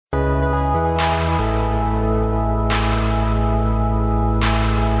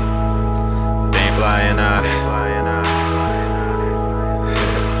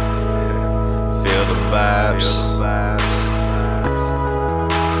vibes.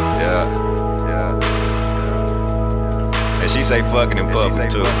 Yeah. And she say fucking in public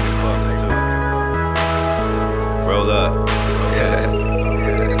too. Roll up.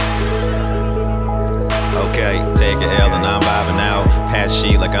 Okay, take an L and I'm vibing out. Pass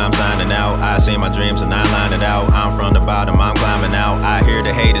sheet like I'm signing out. I see my dreams and I line it out. I'm from the bottom, I'm climbing out. I hear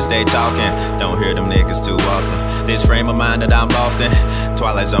the haters, they talking. Don't hear them niggas too often. This frame of mind that I'm lost in.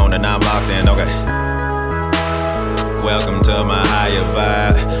 Twilight zone and I'm locked in, okay. Welcome to my higher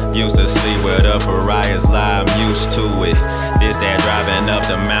vibe. Used to sleep where the pariahs lie, I'm used to it. This that driving up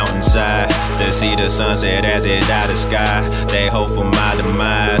the mountainside to see the sunset as it out the sky. They hope for my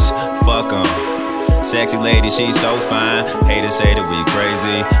demise, fuck 'em. Sexy lady, she so fine. Haters say that we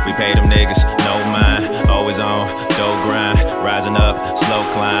crazy. We pay them niggas no mind. Always on, dope grind. Rising up, slow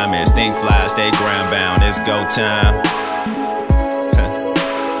climb. Instinct fly, stay ground bound. It's go time.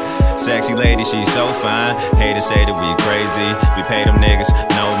 Sexy lady, she so fine. Haters say that we crazy. We pay them niggas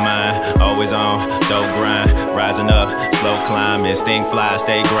no mind. Always on, dope grind. Rising up, slow climb. Instinct fly,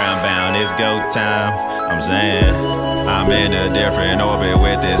 stay ground bound. It's go time. I'm saying I'm in a different orbit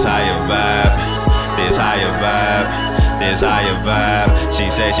with this higher vibe. This higher vibe, this higher vibe. She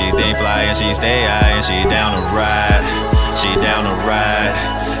say she think fly and she stay high and she down to ride. She down to ride,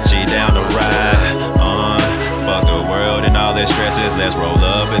 she down to ride. Fuck the world and all their stresses. Let's roll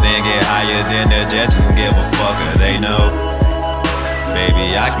up and then get higher than the jets and give a fuck if they know.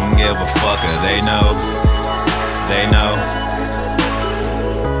 Baby, I can give a fuck if they know. They know.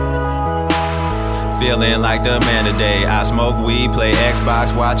 Feeling like the man today. I smoke weed, play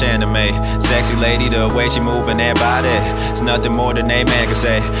Xbox, watch anime. Sexy lady, the way she moving that body, it's nothing more than a man can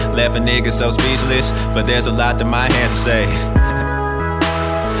say. Left a nigga so speechless, but there's a lot that my hands can say.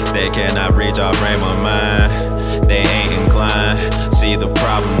 They cannot reach our frame of mind. They ain't inclined. See the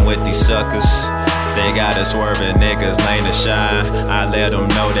problem with these suckers. They gotta swerve in niggas' lane to shine. I let them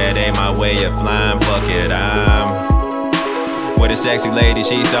know that ain't my way of flying. Fuck it, I'm with a sexy lady,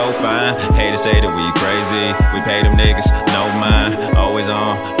 she so fine. Haters say that we crazy. We pay them niggas no mind. Always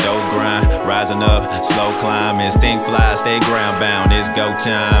on, dope grind. Rising up, slow climb. Instinct fly, stay ground bound. It's go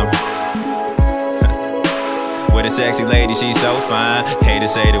time. With a sexy lady, she so fine.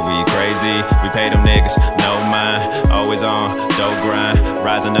 Haters say that we crazy. We pay them niggas no mind. Always on, dope grind.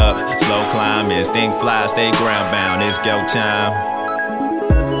 Rising up, slow climb. Instinct fly, stay ground bound. It's go time.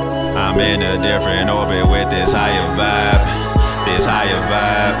 I'm in a different orbit with this higher vibe. This higher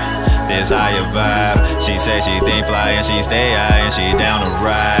vibe, this higher vibe. She say she think fly and she stay high and she down to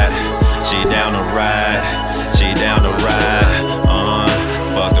ride. She down to ride, she down to ride.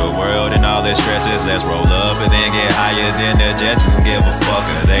 Fuck the world and all their stresses. Let's roll up and then get higher than the jets and give a fuck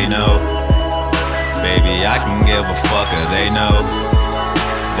if they know. Baby, I can give a fuck if they know.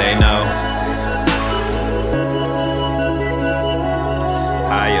 They know.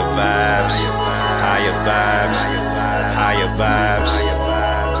 Higher vibes, higher vibes, higher vibes.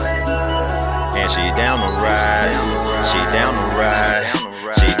 And she down to ride, she down to ride,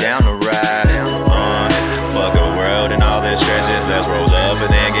 she down to ride. Fuck the world and all their stresses. Let's roll up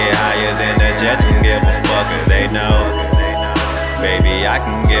and then get higher than the jets and give a fuck if they know. Baby, I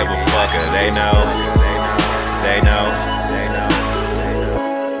can give a fuck if they know. They know.